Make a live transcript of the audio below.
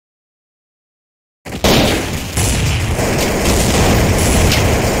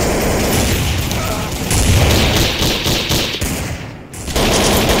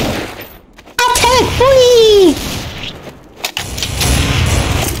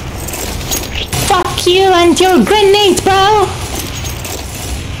Fuck you and your grenades, bro!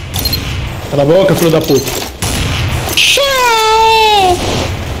 Cala a boca, filho da puta. Shit!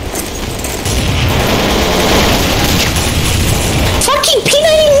 Fucking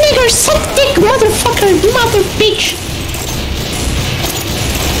P90 nigger, suck dick, motherfucker, mother bitch!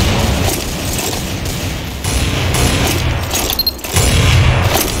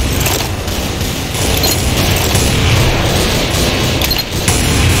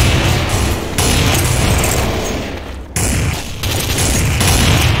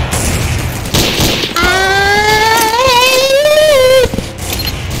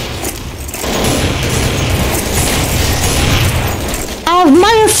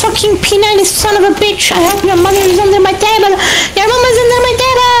 Motherfucking P90 son of a bitch! I hope your mother is under my table! Your mama's under my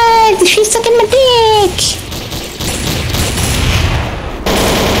table! She's sucking my dick!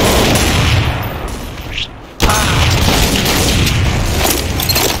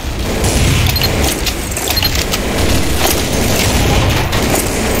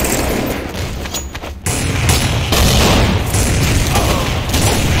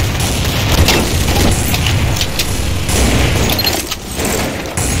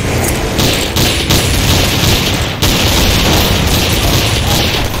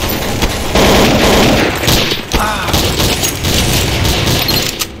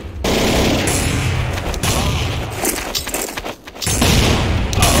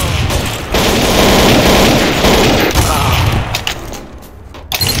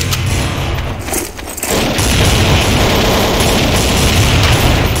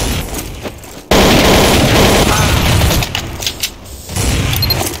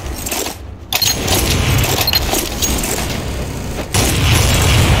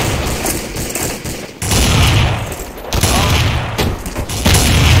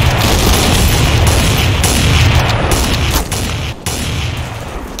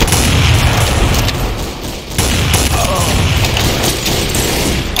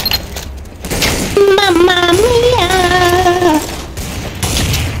 Mamma mia!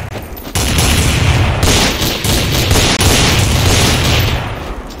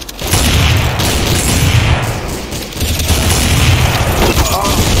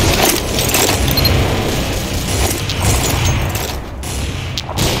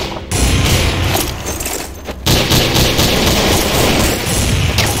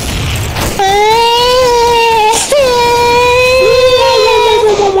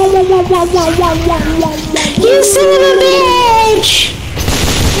 You son of a bitch!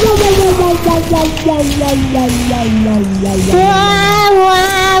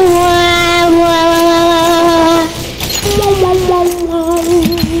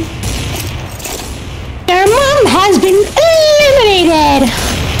 Your mom has been eliminated!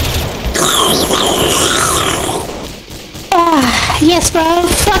 Yes, bro,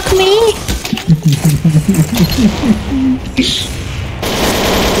 fuck me!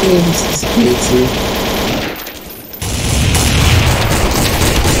 This is crazy.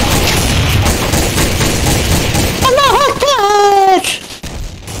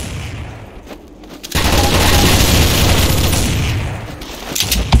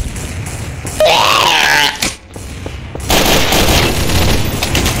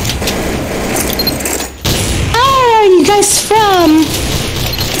 From?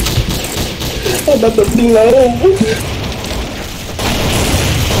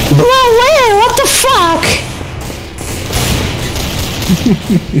 Well, where? What the fuck?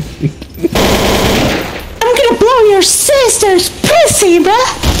 I'm gonna blow your sister's pussy, bruh!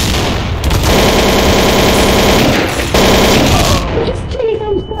 I'm just kidding,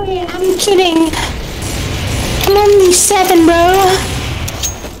 I'm sorry, I'm kidding. I'm only 7, bro.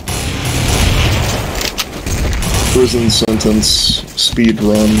 Prison sentence, speed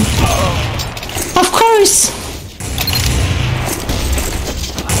run. Of course!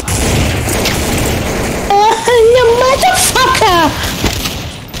 You motherfucker!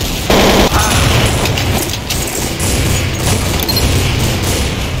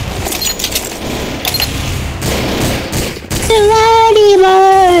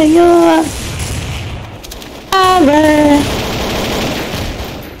 Your power.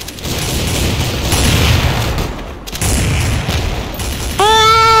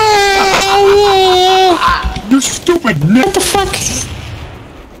 You stupid nigga! What the fuck?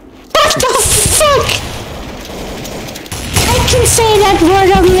 What the fuck? I can say that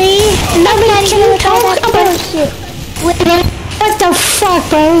word only. Nobody can talk about shit. What the fuck,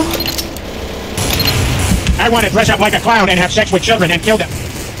 bro? I want to dress up like a clown and have sex with children and kill them.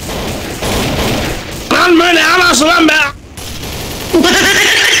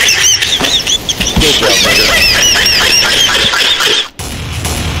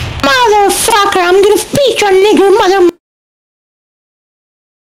 Motherfucker! motherfucker! I'm gonna beat your nigger mother.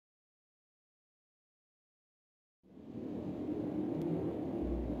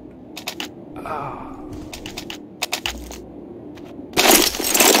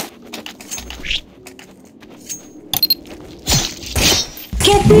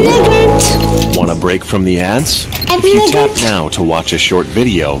 Get niggered! Want a break from the ads? Get If you tap niggered! now to watch a short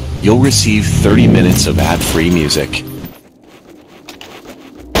video, you'll receive 30 minutes of ad-free music.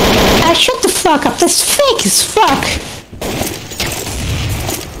 Shut the fuck up, that's fake as fuck!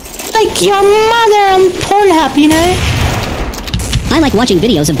 Like your mother on Pornhub, you know? I like watching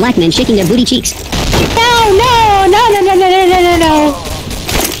videos of black men shaking their booty cheeks. No!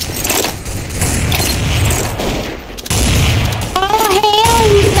 Oh, hell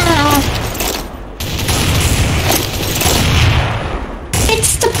no!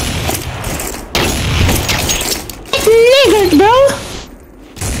 It's the... It's nigger, bro!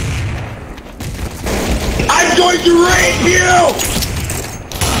 I'm going to rape you!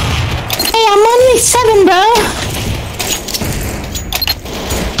 Hey, I'm only 7, bro!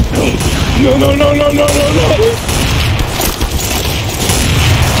 No.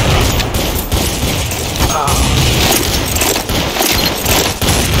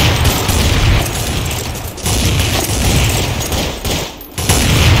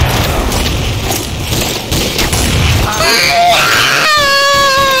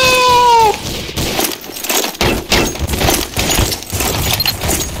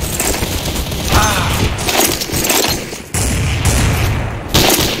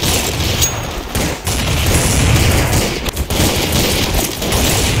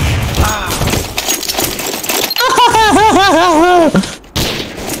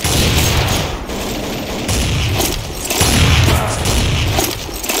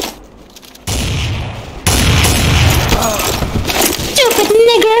 Stupid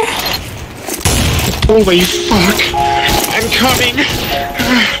nigger! Holy fuck! I'm coming!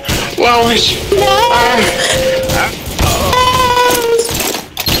 Lois!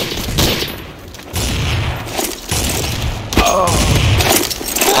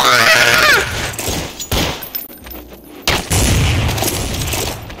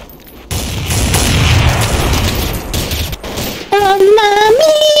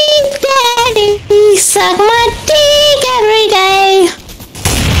 Mommy, daddy, suck my dick every day.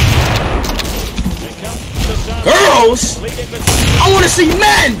 Girls! I want to see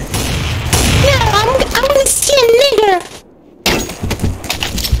men! No, I'm gonna see a nigger.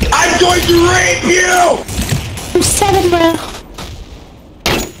 I'm going to rape you! I'm 7, bro.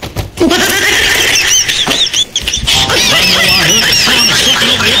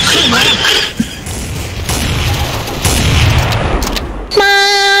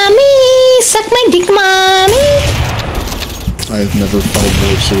 Mommy, suck my dick, mommy. I have never felt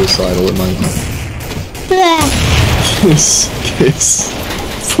more suicidal in my life. Blah. His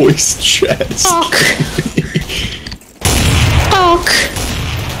voice chat. Fuck. Cock.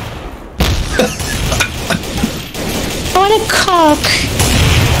 I want a cock.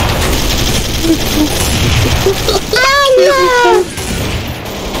 Oh no!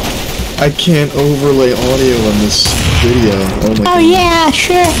 I can't overlay audio on this video. Oh my Oh god. yeah,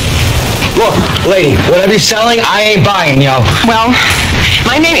 sure. Look, lady, whatever you're selling, I ain't buying, yo. Well,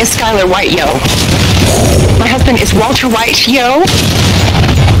 my name is Skylar White, yo. My husband is Walter White, yo.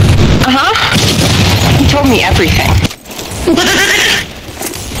 Uh-huh. He told me everything.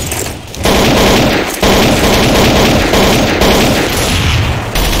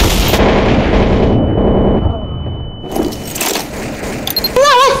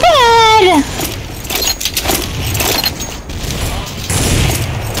 Not bad!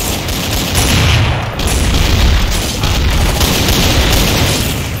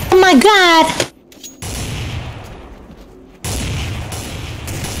 Oh my god!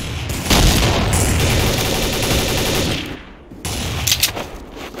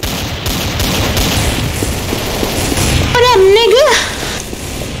 What up, nigga?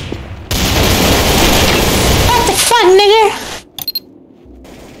 What the fuck, nigga?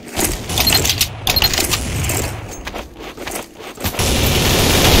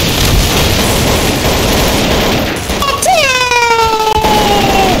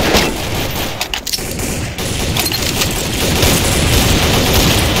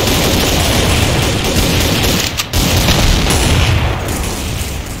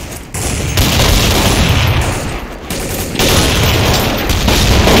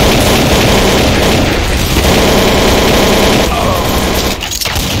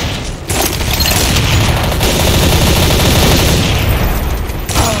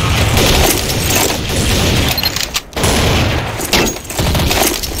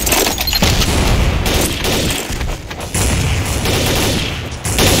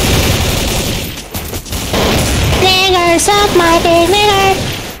 suck my dick,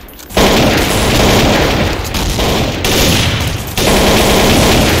 nigger.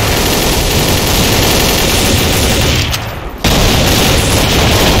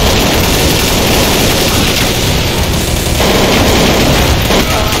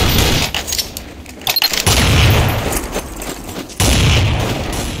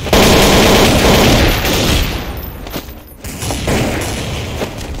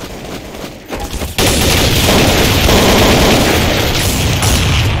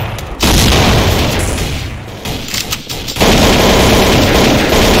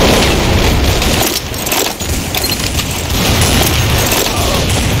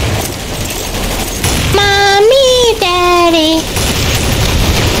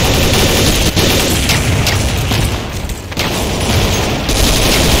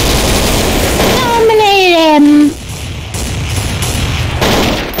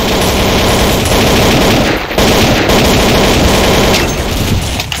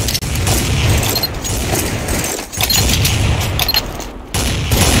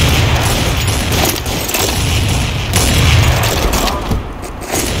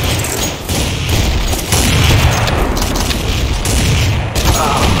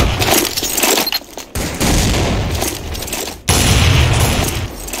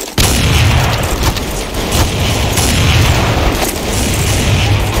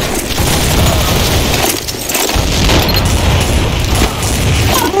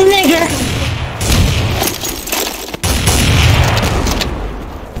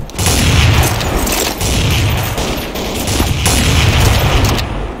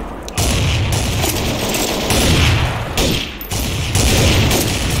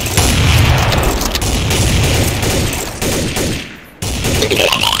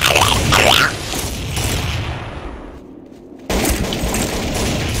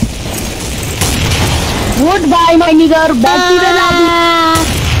 Goodbye, my nigger. Back to the lobby.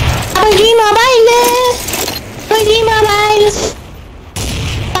 PUBG Mobile. PUBG Mobile.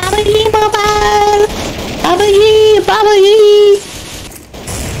 PUBG Mobile. PUBG.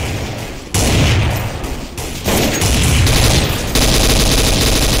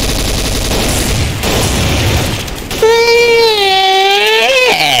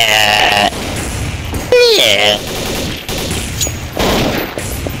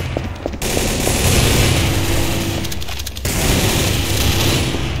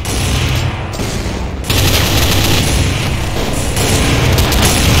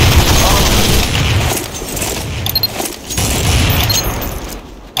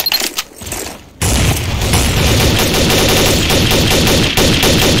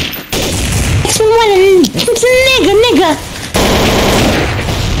 Nigger.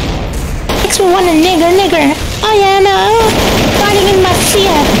 Makes me want a nigger. Oh yeah, no. Farting in my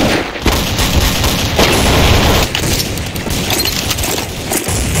Fiat.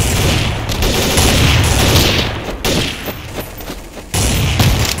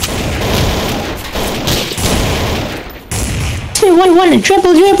 Makes me want a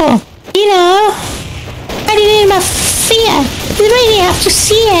dribble. You know. Farting in my Fiat. You really have to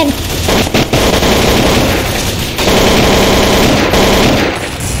see it.